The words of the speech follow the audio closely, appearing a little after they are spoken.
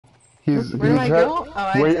Where do I go?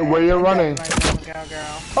 Oh, where you're running.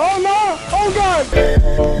 Girl. Oh no! Oh god!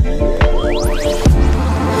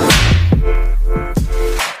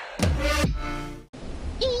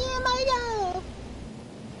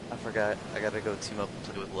 I forgot. I gotta go team up and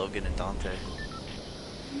play with Logan and Dante.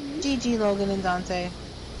 GG Logan and Dante.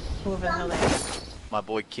 Whoever the hell they are. My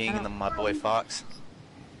boy King and then my boy Fox.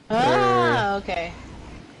 Ah, okay.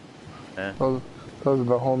 Yeah. Those are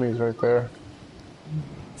the homies right there.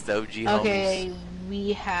 It's the OG homies. Okay,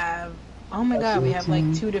 we have... Oh my god, we have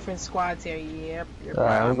like 2 different squads here. Yep.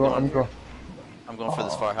 I'm going for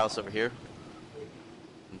this far house over here.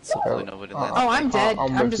 Hopefully nobody lands. Oh, I'm dead.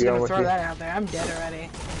 I'm just gonna throw you. that out there. I'm dead already.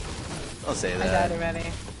 Don't say I that. died already.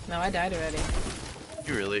 No, I died already.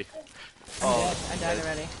 You really? I died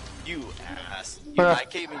already. You ass. I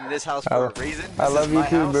came in this house for a reason. I love you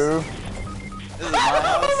too, boo. This is my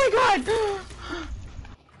house. Oh my god!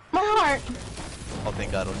 My heart! Oh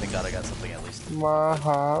thank god, I got something at least. My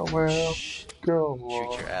heart will go.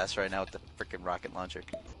 Shoot your ass right now with the freaking rocket launcher.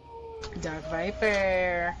 Dark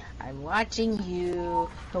Viper, I'm watching you.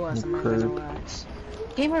 Who else am I gonna watch?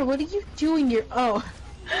 Gamer, what are you doing here? Oh,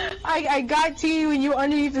 I got to you and you were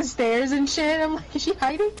underneath the stairs and shit. I'm like, is she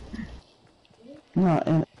hiding? No,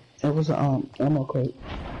 and it was an ammo crate.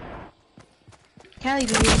 Callie,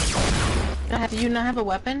 do you not have a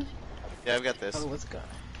weapon? Yeah, I've got this. Oh, let's go.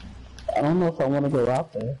 I don't know if I want to go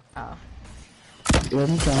out there. Oh. It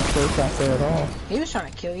doesn't sound safe out there at all. He was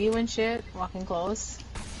trying to kill you and shit, walking close.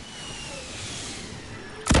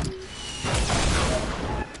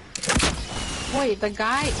 Wait, the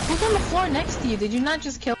guy who's on the floor next to you, did you not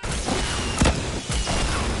just kill?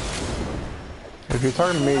 If you're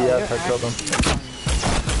talking to me, yes, I killed him.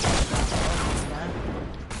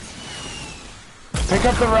 Pick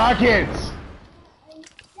up the rockets!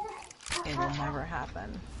 It will never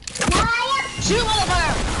happen. Shoot,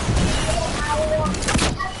 motherfucker!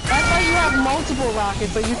 That's why you have multiple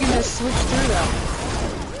rockets, so you can just switch through them.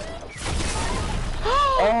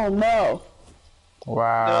 Oh no!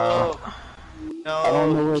 Wow.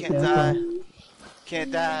 No, can't die.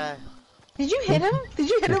 Can't die. Did you hit him? Did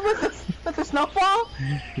you hit him with the snowball?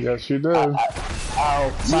 Yes, you did.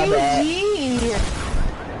 Ow, my bad. GG!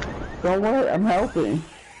 Don't worry, I'm helping.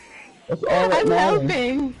 That's all that I'm matters.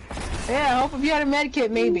 helping. Yeah, I hope if you had a med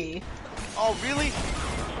kit, maybe. Oh really?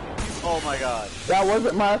 Oh my god. That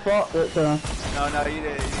wasn't my fault that time. No, you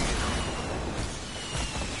did.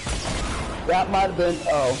 That might have been.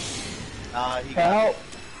 Oh. He got Help!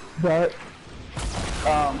 Dart.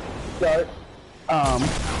 Dart.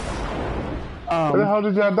 Where the hell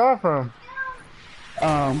did y'all die from?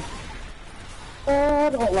 Oh, I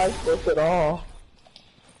don't like this at all.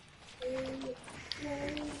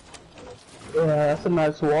 Yeah, that's a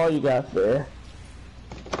nice wall you got there.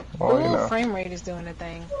 Oh, you Ooh, know. frame rate is doing a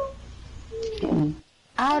thing.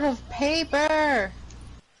 Out of paper!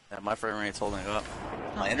 Yeah, my frame rate's holding up.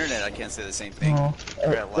 My internet, I can't say the same thing. Oh,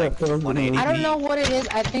 We're at like 180. I don't know what it is.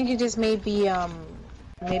 I think it just may be,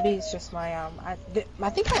 maybe it's just my, I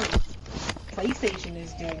think my PlayStation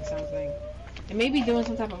is doing something. It may be doing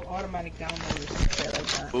some type of automatic download or some shit like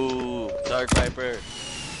that. Ooh, Dark Viper.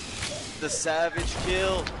 The savage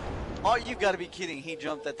kill. Oh, you gotta be kidding. He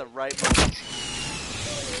jumped at the right moment.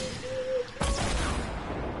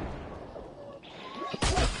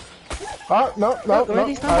 Oh, no. I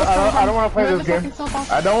don't want to play this game.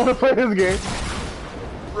 I don't want to play this game.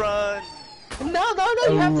 Run. No,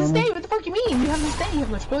 you have to stay. What the fuck you mean? You have to stay. You have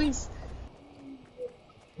no choice.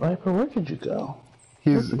 Viper, where did you go?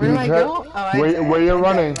 Where do I go? Oh, where you're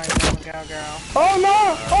running. Oh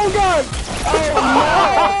no! Oh god! Oh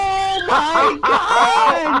my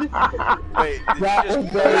god! Wait, did That you was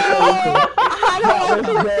just... very painful. That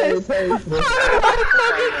was very painful. How do I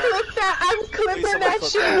fucking clip that? I'm clipping that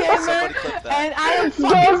shit, Gamer, and I am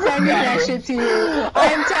fucking sending that shit to you. I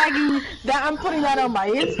am tagging that. I'm putting that on my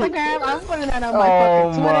Instagram. I'm putting that on my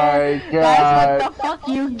fucking Twitter. My god! That's what the fuck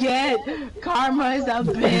you get. Karma is a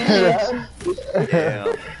bitch.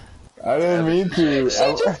 Damn. I didn't mean to. She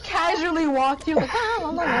just casually walked you like, la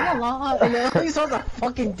la la la, and then you saw the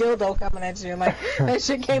fucking dildo coming at you, like that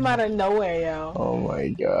shit came out of nowhere, yo. Oh my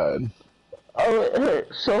god. Oh, it hurt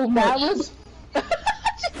so much. That was.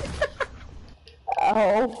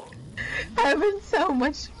 Ow. I'm in so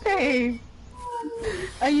much pain.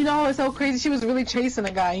 And you know what's so crazy? She was really chasing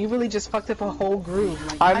a guy. You really just fucked up a whole groove.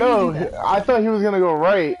 Like, I know. I thought he was gonna go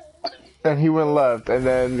right, and he went left, and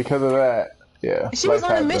then because of that, yeah. She was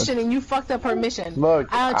on a mission, and you fucked up her mission.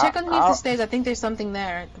 Look, check underneath the stairs. I think there's something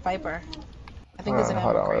there, Viper. I think there's an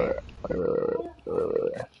ammo crate.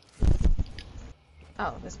 Wait.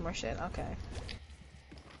 Oh, there's more shit. Okay.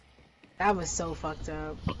 That was so fucked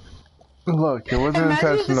up. Look, it wasn't Imagine if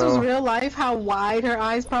this was intentional. real life, how wide her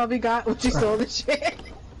eyes probably got when she saw the shit.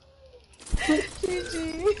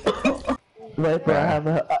 GG. Viper, I have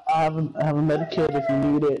a medikit if you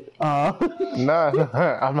need it. Nah,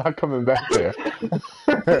 I'm not coming back there.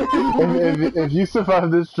 if you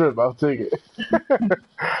survive this trip, I'll take it.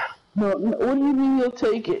 No, what do you mean you'll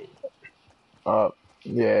take it?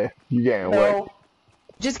 Yeah, you getting wet. No,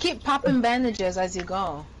 Just keep popping bandages as you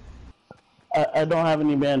go. I don't have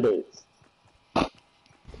any band-aids.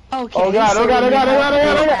 Okay. Oh god, so oh god, oh we god, oh god,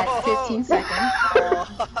 have oh god, at 15 seconds.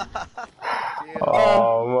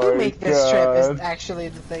 Oh To my make this trip god. is actually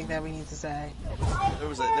the thing that we need to say. There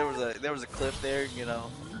was a cliff there, you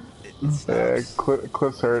know. It Yeah, sucks.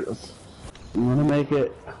 cliffs hurt. I'm gonna make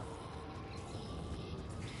it.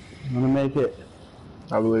 I'm gonna make it.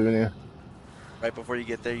 I believe in you. Right before you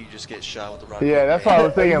get there, you just get shot with a rocket. Yeah, that's what I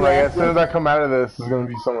was thinking. Like, as Exactly. soon as I come out of this, there's gonna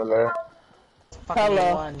be someone there. Fucking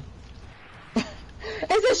Hello. one.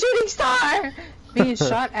 It's a shooting star! Being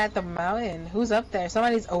shot at the mountain. Who's up there?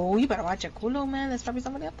 Somebody's. Oh, you better watch your culo, man. There's probably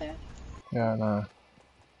somebody up there. Yeah, nah.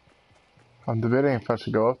 I'm debating if I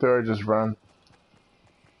should go up there or just run.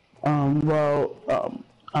 I'll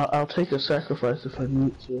take a sacrifice if I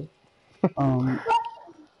need to.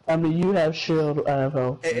 I mean, you have shield, I have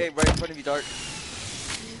health. Hey, right in front of you, Dart.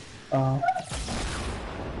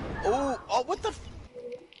 Oh, what the?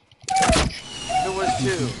 There was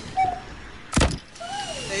two.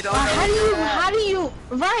 They don't know. How do you,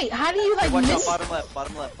 like, Watch out, miss?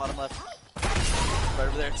 bottom left. Right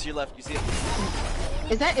over there, to your left, you see it?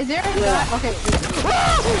 Is there a guy? Okay.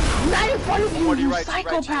 Right in front of you, One to you your right, to your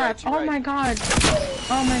right, psychopath! to your right, to your Oh my right. god.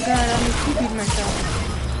 Oh my god, I'm keeping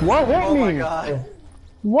myself. What hit Oh me? my god.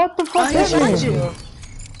 What the Oh, fuck he hit shot me? you.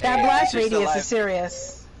 That Hey, blast you're still radius alive. is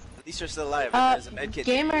serious. At least you're still alive. There's a med kit.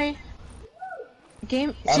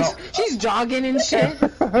 She's jogging and shit.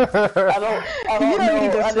 I don't You don't know.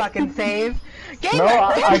 need this fucking save. Gamer!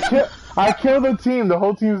 No, I killed the team. The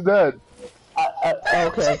whole team's dead.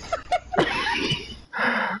 Okay.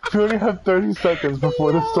 We only have 30 seconds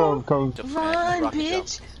before the storm comes. Run,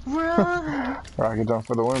 bitch! Run! Rocket jump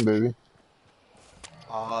for the win, baby.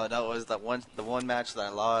 Oh, that was the one match that I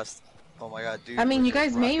lost. Oh my god, dude. I mean, you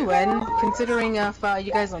guys may rocket. win, considering if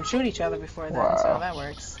you guys don't shoot each other before then, Wow. so that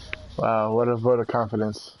works. Wow, what a vote of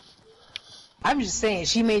confidence. I'm just saying,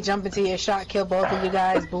 she may jump into your shot, kill both of you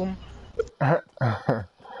guys, boom.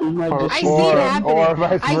 You might just I see Or- it happening. or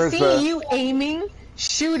vice I versa. see you aiming,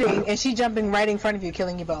 shooting, and she jumping right in front of you,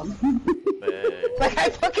 killing you both. Like, I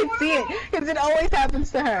fucking see it, because it always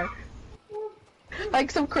happens to her. Like,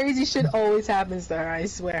 some crazy shit always happens to her, I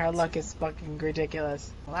swear. Her luck is fucking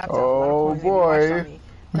ridiculous. Laptop, Oh, boy.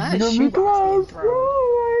 Not It's a gonna be shoebox being close. thrown.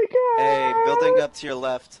 Oh my god. Hey, building up to your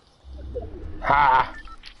left. Ha!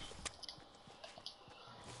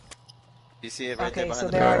 You see it right there Okay, behind so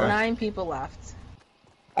the there are door. 9 people left.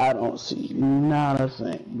 I don't see not a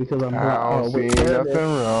thing because I'm I don't see there it nothing is.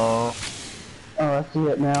 wrong. Oh, I see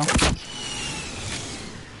it now.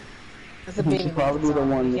 That's a baby. She's probably the song.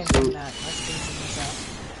 one We to can't do shoot. that. Let's do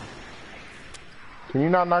something Can you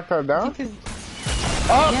not knock that down? else.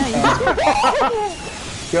 Oh!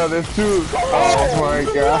 Yeah, Yo, there's two. Oh my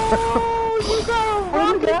god. you got a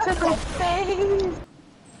rocket to the face!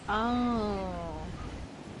 Oh.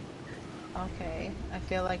 Okay. I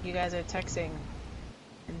feel like you guys are texting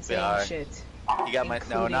and We saying are. shit. You got my no,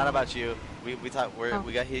 Including- not about you. We thought Oh.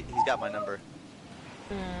 he's got my number.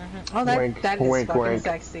 Oh, that Wink, that is wink, fucking wink.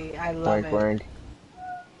 sexy. I love Wink, it. wink.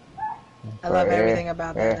 I love Hey, everything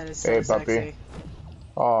about that. hey, That is so hey, puppy. sexy.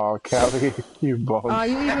 Oh, Callie, you bum. Oh,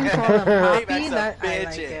 you even call him Poppy? Payback's a That I like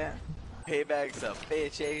bitch. it. Payback's a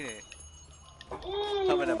bitch, ain't it?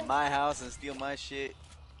 Coming to my house and steal my shit.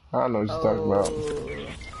 I don't know what you're talking about.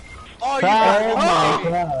 Oh, you Ah, got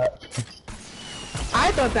it. God.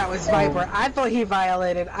 I thought that was Viper. I thought he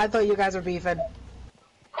violated. I thought you guys were beefing.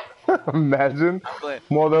 Imagine. He's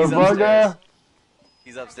Motherfucker. upstairs.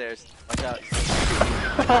 He's upstairs. Watch out.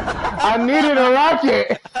 I needed a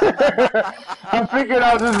rocket. I figured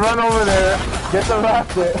I'll just run over there, get the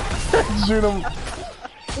rocket, shoot him.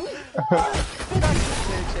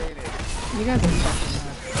 You guys are fucking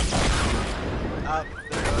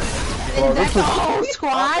Well, nuts. That's the whole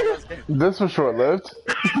squad? This was short-lived.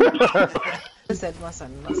 Listen. I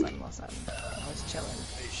was chilling.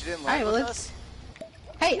 She didn't Alright, like well, with let's- us?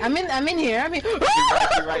 Hey, I'm in here. I mean, To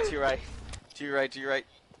your right.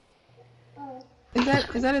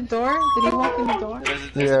 is that a door? Did he walk in the door? There's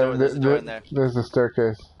a door in there. There's a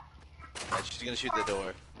staircase. Yeah, she's gonna shoot the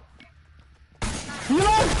door.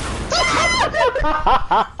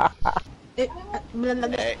 It,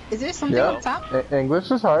 Hey. is there something Yeah. up top?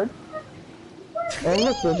 English is hard. Hey,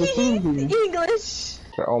 look, there's a team here. English.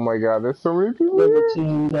 Oh my god, there's so many people There's here. a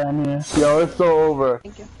team down here. Yo, it's so over.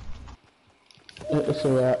 Thank you. It's a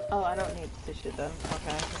wrap. Oh, I don't need this shit then.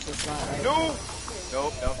 Okay, this is not right. No!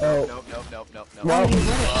 Nope, nope, Oh. nope, nope, nope, nope, nope, Well, nope.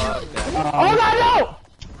 Oh god, no!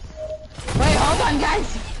 Wait, hold on,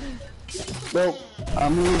 guys. nope.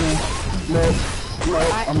 I'm leaving. Nope.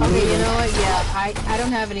 Nope. I'm Okay, leaving. you know what? Yeah, I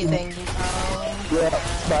don't have anything. Yeah,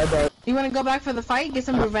 bye-bye. You wanna go back for the fight? Get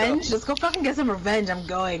some revenge? Let's go fucking get some revenge. I'm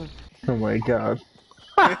going. Oh my god.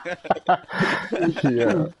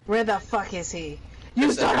 Yeah. Where the fuck is he? You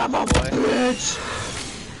There's son of a that boy. bitch!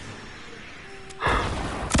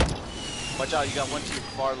 Watch out, you got one to your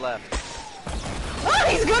far left. Oh,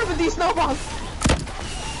 he's good with these snowballs!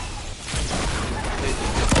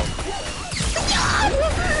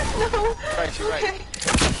 No! Right, you're right. Okay.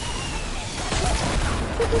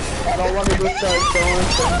 I don't want to just start going.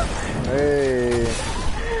 Hey.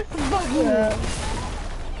 Fuck you.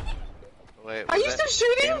 Wait, Are was you that- still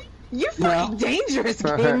shooting? You're fucking dangerous,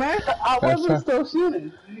 gamer! I wasn't still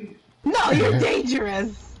shooting. No, you're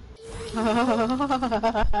dangerous!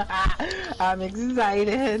 I'm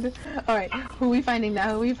excited. Alright, who are we finding now?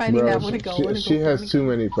 Who are we finding now? Bro, Where to go? Where to she go? has too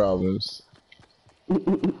many problems.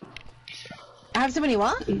 I have so many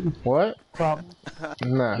what? What? Problem.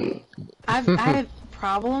 Nah. I have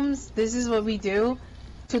problems. This is what we do.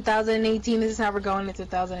 2018, this is how we're going in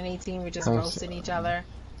 2018. We're just I'm roasting each other.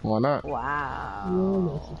 Why not?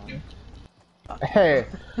 Wow. Hey,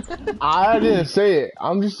 I didn't say it.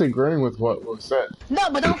 I'm just agreeing with what was said. No,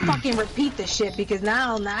 but don't fucking repeat the shit because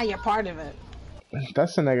now you're part of it.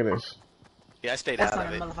 That's a negative. Yeah, I stayed That's out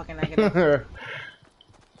not of a it. motherfucking negative.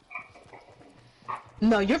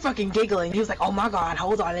 No, you're fucking giggling. He was like, oh my god,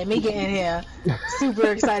 hold on, let me get in here. Super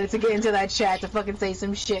excited to get into that chat to fucking say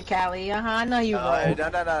some shit, Callie. I know you will. No.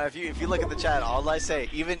 If you look at the chat, all I say,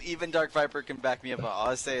 even Dark Viper can back me up. All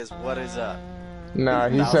I say is, "What is up?" Nah,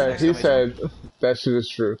 he said that shit is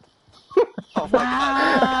true. Oh my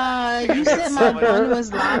god. Wow, you said my So much- bun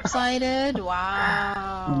was lopsided?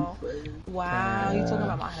 Wow. Wow, you talking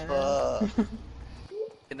about my head?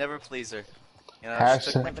 Can never please her. You know, she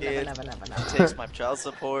Hashtag- took my Never, kid, never. she takes my child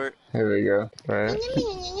support. Here we go. Right.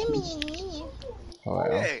 Wow.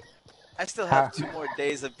 Hey, I still have 2 more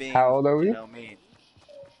days of being, How old are we? you know, me.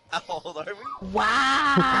 How old are we?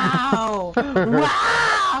 Wow!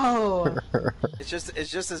 Wow! It's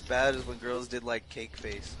just as bad as when girls did like cake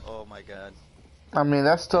face. Oh my god. I mean,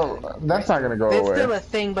 that's not gonna go It's away. still a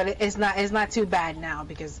thing, but it's not too bad now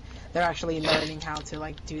because they're actually learning how to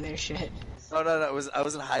like do their shit. No. I was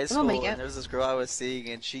in high school make it. and there was this girl I was seeing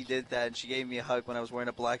and she did that and she gave me a hug when I was wearing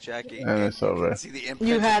a black jacket. And it's you over. could see the imprint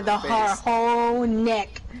You had of the her face. whole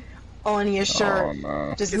neck on your shirt. Oh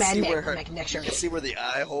no. Just You could mad see neck, where her, neck you could shirt. see where the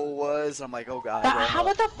eye hole was. I'm like, oh god. How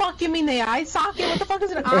what the fuck you mean the eye socket? What the fuck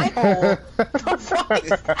is an eye hole? What the fuck is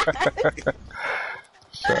that?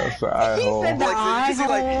 That's the eye He hole. said that. Like, you can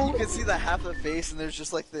see Eye you can see the half of the face and there's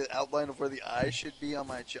just like the outline of where the eye should be on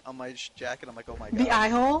my jacket. I'm like, oh my god. The eye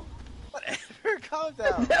hole? Whatever, calm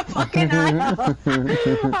down. The fucking eye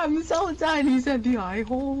hole. I'm so done. He said the eye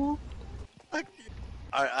hole.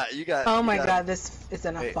 Alright, you got. Oh my you got- god, this is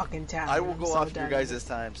in a Hey, fucking town. I will I'm go so off your done. guys'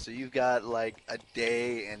 time, so you've got like a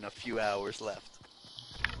day and a few hours left.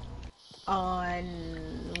 On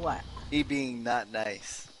what? Me being not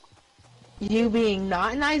nice. You being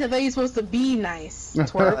not nice? I thought you were supposed to be nice.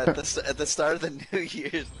 Twerp. At the start of the New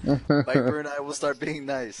Year's, Viper and I will start being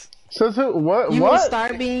nice. So what? You will What?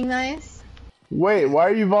 start being nice? Wait, why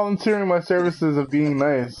are you volunteering my services of being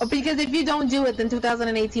nice? Oh, because if you don't do it, then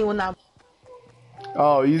 2018 will not.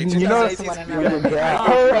 Oh, you know, 2018 's what I gonna know. be great.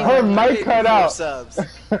 her mic I cut gave you out. subs.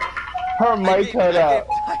 Her mic cut out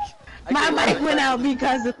My mic went out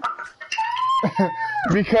because of.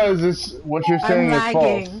 because it's what you're saying is false.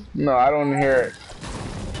 lagging. No, I don't hear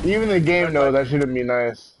it. Even the game knows I shouldn't be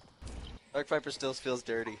nice. Dark Viper still feels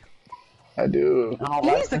dirty. I do. He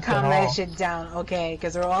needs to calm that shit down, okay?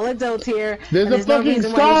 Because we're all adults here. There's and a no fucking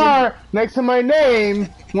reason why you star next to my name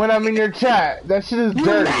when I'm in your chat. That shit is You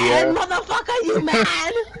dirty, mad, yeah. motherfucker? You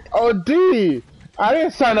mad? Oh, D. I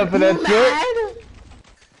didn't sign up for that You shit. mad?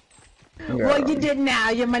 No. Well, you did now.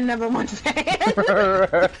 You're my #1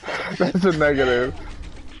 fan. That's a negative.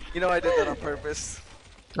 You know I did that on purpose.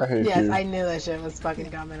 I hate Yes, you. I knew that shit was fucking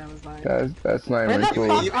coming. I was like, That's not Where even the cool.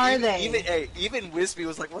 fuck are they? Even Wispy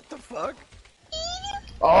was like, what the fuck?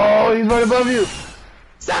 Oh, he's right above you.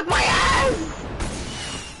 suck my ass!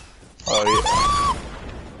 Oh yeah.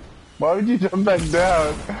 Why would you jump back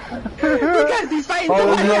down? Because he's fighting Oh,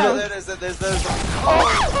 somebody there's else. There's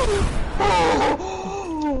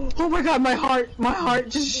Oh my god, my heart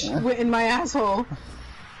just went in my asshole.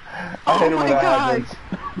 I hate it when that God. happens.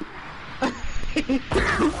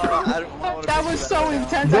 That was so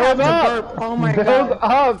intense. I have to burp. Oh my Build God.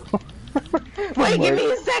 up! Wait, give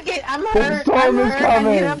me a second. I'm The hurt. storm is I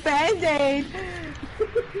coming. need a band-aid.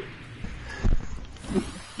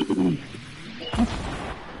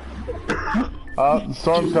 Oh, the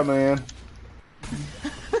storm's coming in.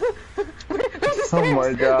 Where's the stairs? Oh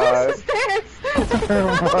my God. Where's the stairs?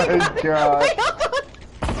 Oh my God. Wait, hold on.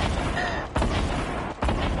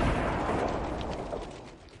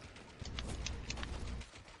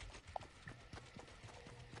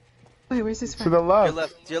 Wait, where's this To from? the To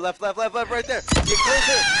left. your left, right there. Get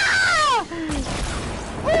closer.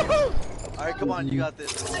 Alright, come on, you got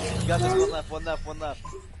this. You got this. One left.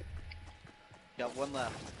 You got one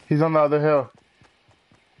left. He's on the other hill.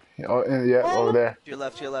 Oh, yeah, over there. To your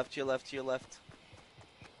left.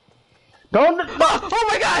 Don't. Oh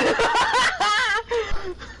my God!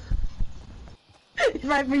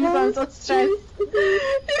 Right, you sound so stressed. You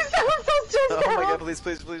sound so stressed Oh my out. God, please.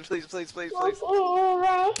 Right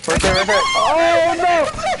there. Oh no!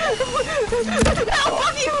 Oh,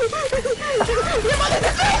 fuck you! Your mother's a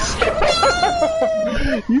bitch!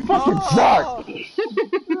 You fucking suck!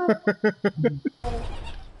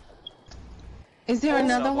 Is there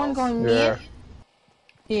another one going Yeah. mid?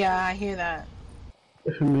 Yeah, I hear that.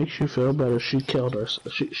 If it makes you feel better, she killed her.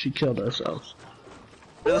 She killed herself.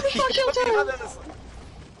 Really?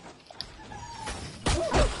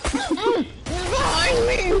 Behind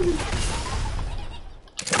me!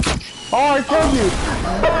 Oh, I killed you!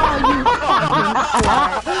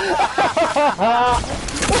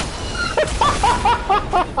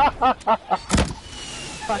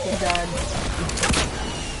 Fucking dead.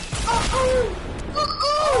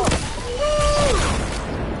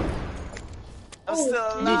 I'm still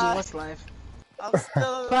GG, alive. what's life? I'm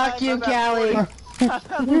still alive. Fuck you, I'm Callie.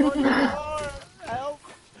 Help.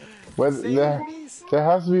 Wait, Save there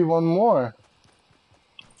has to be one more.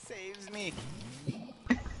 Saves me.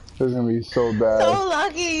 This is gonna be so So bad.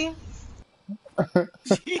 lucky.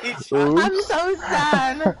 Jeez, I'm so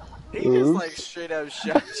sad. he just like straight up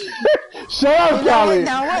shot you. Shut up, You know what? Callie!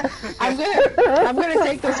 Now what? I'm gonna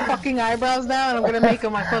take those fucking eyebrows down and I'm gonna make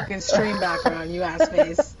them my fucking stream background, you ass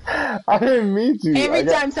face. I didn't mean to. Every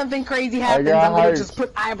time something crazy happens, got I'm gonna hyped. just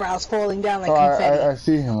put eyebrows falling down like Oh, confetti. I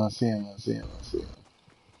see him. Alright,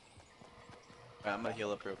 I'm gonna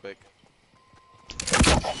heal up real quick.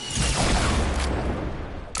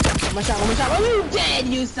 One more shot. Oh, you dead,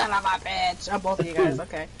 you son of a bitch! Oh, both of you guys,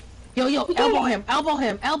 okay. Yo, elbow him.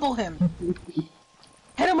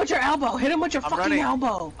 Hit him with your elbow. Hit him with your I'm fucking running.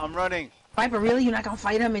 elbow. I'm running. Viper, really? You're not gonna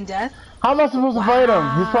fight him in death? How am I supposed to fight him?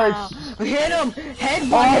 He's probably. Hit him! Oh,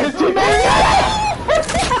 Headbutt his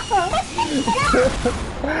teammate!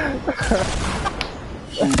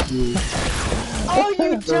 Oh,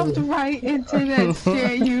 you jumped right into that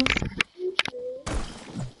shit, you.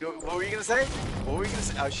 What were you gonna say? Oh,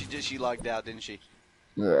 she logged out, didn't she?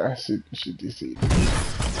 Yeah, she DC'd.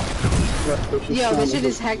 Yo, this shit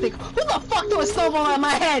is hectic. Who the fuck threw a snowball at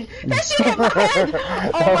my head? That shit hit my head!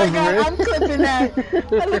 Oh my god, I'm clipping that.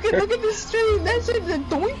 Look at the stream. That shit just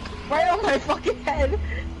doink right on my fucking head.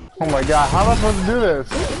 Oh my god, how am I supposed to do this?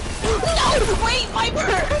 No! Wait, Viper!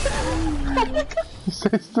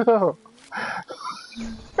 Stay still.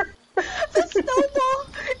 The snowball!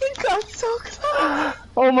 It got so close!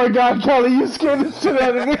 Oh my god, Kelly, you scared the shit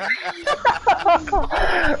out of me.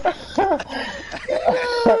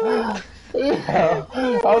 Yeah,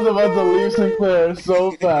 I was about to leave Sinclair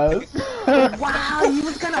so fast. Wow, you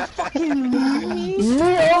was gonna fucking leave me?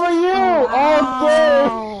 Me over you!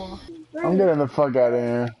 Wow. I'm getting the fuck out of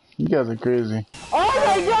here. You guys are crazy. Oh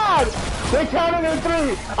my god! They counted in 3!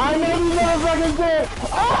 I know you motherfuckers did!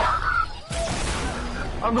 Ah!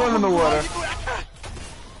 I'm going in the water.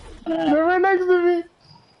 They're right next to me.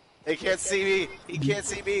 They can't see me. He can't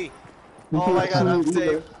see me. Oh my god, I'm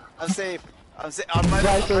safe. I'm right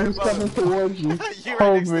Viper's coming above. towards you. You're right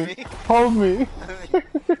Hold next me. to me. Hold me.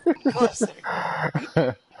 Closer.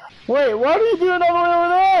 Wait, what are you doing all the way over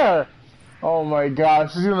there? Oh my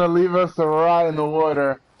gosh, she's gonna leave us to rot in the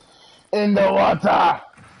water. In the water!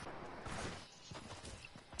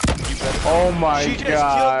 Oh my She just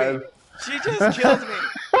god. killed me. She just killed me.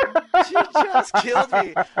 She just killed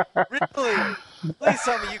me. Really? Please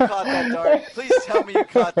tell me you caught that dart. Please tell me you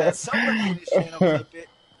caught that. Somebody in this channel clip it.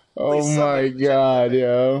 Oh Please, my god,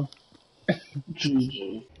 yo.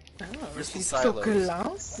 GG. Where's the So silos?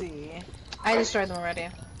 classy. I destroyed them already.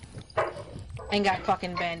 And got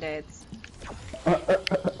fucking band-aids.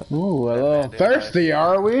 Ooh, hello. Thirsty,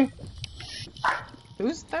 are we?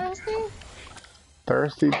 Who's thirsty?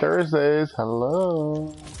 Thirsty Thursdays,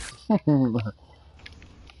 hello.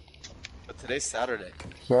 Today's Saturday.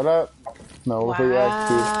 Shut up. No,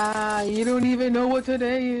 Wow, you don't even know what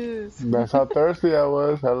today is. That's how thirsty I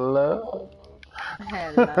was. Hello.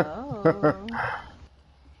 Hello.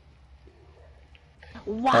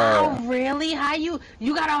 Wow, really? How you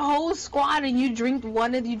got a whole squad and you drink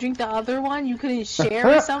the other one? You couldn't share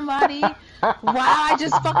with somebody? Wow, I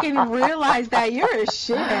just fucking realized that you're a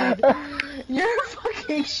shithead. You're a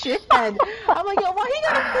fucking shithead. I'm like, yo, why you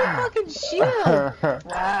got a full fucking shield?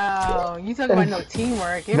 Wow, you talking about no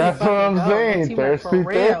teamwork. That's what I'm saying. Thirsty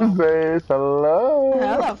Thursdays. Hello.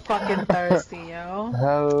 Hella fucking thirsty, yo.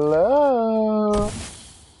 Hello.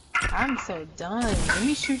 I'm so done. Let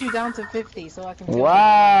me shoot you down to 50 so I can.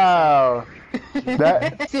 Wow.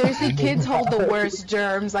 Seriously, kids hold the worst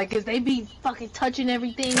germs. Like, 'cause they be fucking touching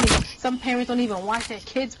everything, and some parents don't even wash their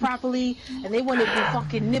kids properly, and they want to be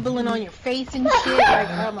fucking nibbling on your face and shit. Like,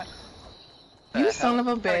 oh my. You son of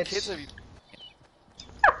a bitch.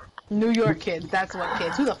 New York kids. That's what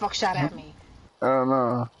kids. Who the fuck shot at me? I don't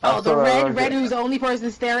know. Oh, the red who's the only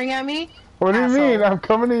person staring at me? What do you mean? I'm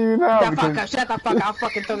coming to you now. Shut the fuck up. I'll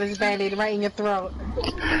fucking throw this band-aid right in your throat.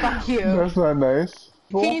 Fuck you. That's not nice.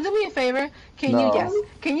 Can you do me a favor? Can No. you, yes.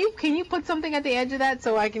 Can you put something at the edge of that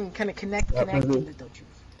so I can kind of connect? Don't you?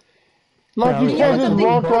 Look, you can't just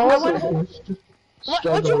walk off.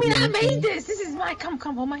 What you mean I made this? This is my, come,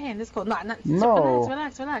 hold my hand. Let's go. No.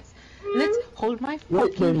 Relax. Let's hold my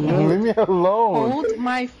fucking hand. Leave me alone. Hold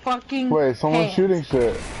my fucking Wait, someone's hand. shooting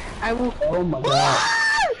shit. I will. Oh my god.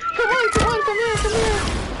 Come on, come here.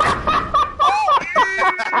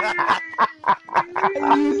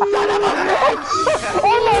 You son of a bitch!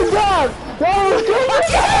 Oh my god! That was good!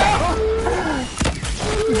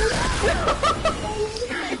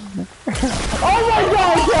 Oh my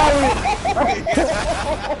god,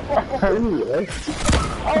 Callie!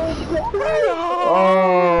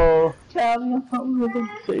 Oh.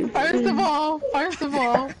 First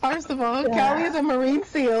of all, Callie is a Marine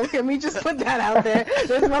SEAL. Can we just put that out there?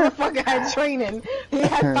 This motherfucker had training. He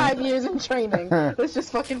had 5 years in training. Let's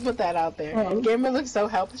just fucking put that out there. Gamer looks so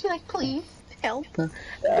helpless. She's like, please, help. I'm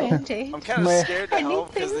kind of scared to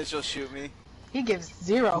help because then she'll shoot me. He gives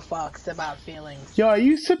 0 fucks about feelings. Yo, are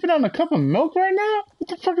you sipping on a cup of milk right now? What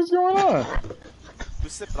the fuck is going on?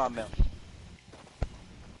 Who's sipping on milk?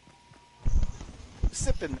 Who's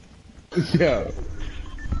sipping? Yeah.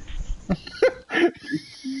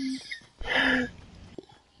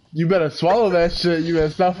 You better swallow that shit. You better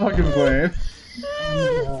stop fucking playing.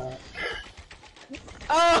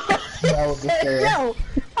 Oh, yo,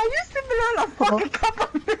 are you sipping on a fucking cup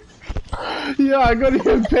of milk? Yeah, I go to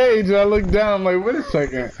your page and I look down. I'm like, wait a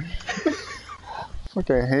second.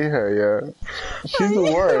 Fucking hate her, yeah. She's the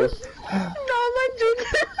worst. No, I'm not drinking.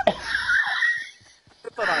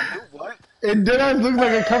 Sipping on who? What? It does look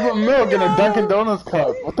like a cup of milk in a Dunkin' Donuts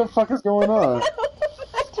cup. What the fuck is going on?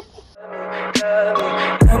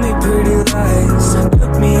 Tell me pretty lies,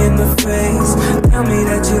 look me in the face. Tell me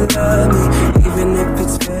that you love me.